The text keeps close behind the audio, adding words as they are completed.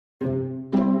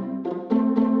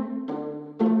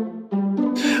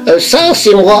Ça,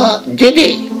 c'est moi,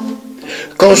 Dédé.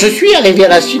 Quand je suis arrivé à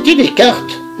la cité des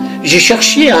cartes, j'ai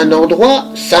cherché un endroit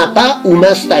sympa où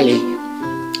m'installer.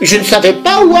 Je ne savais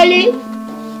pas où aller.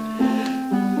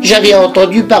 J'avais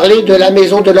entendu parler de la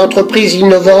maison de l'entreprise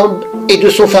innovante et de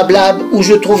son Fablab où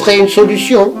je trouverais une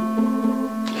solution.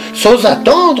 Sans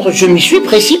attendre, je m'y suis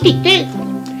précipité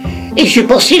et j'ai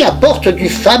passé la porte du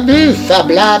fameux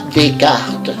Fablab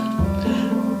Descartes.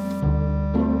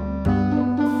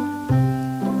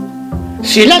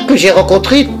 C'est là que j'ai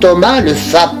rencontré Thomas, le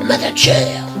Fab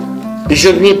Manager. Je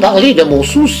lui ai parlé de mon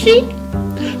souci,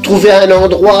 trouver un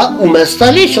endroit où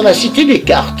m'installer sur la cité des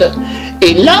cartes.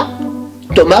 Et là,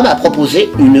 Thomas m'a proposé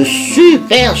une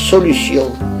super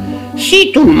solution.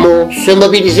 Si tout le monde se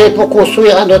mobilisait pour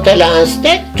construire un hôtel à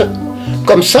Assistez,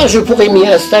 comme ça je pourrais m'y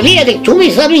installer avec tous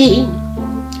mes amis.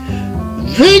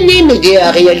 Venez m'aider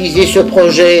à réaliser ce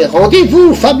projet.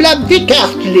 Rendez-vous Fablab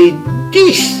Descartes les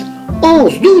 10,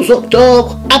 11, 12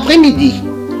 octobre après-midi.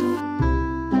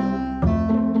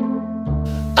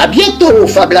 À bientôt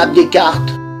Fablab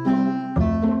Descartes.